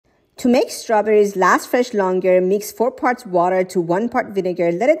To make strawberries last fresh longer, mix 4 parts water to 1 part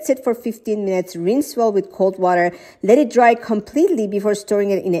vinegar. Let it sit for 15 minutes. Rinse well with cold water. Let it dry completely before storing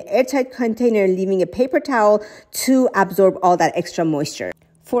it in an airtight container, leaving a paper towel to absorb all that extra moisture.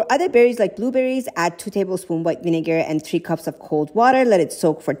 For other berries like blueberries, add 2 tablespoons white vinegar and 3 cups of cold water. Let it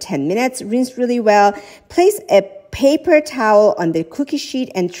soak for 10 minutes. Rinse really well. Place a paper towel on the cookie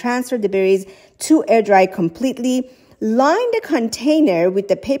sheet and transfer the berries to air dry completely. Line the container with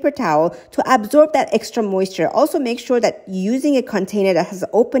the paper towel to absorb that extra moisture. Also make sure that using a container that has an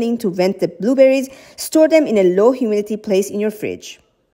opening to vent the blueberries. Store them in a low humidity place in your fridge.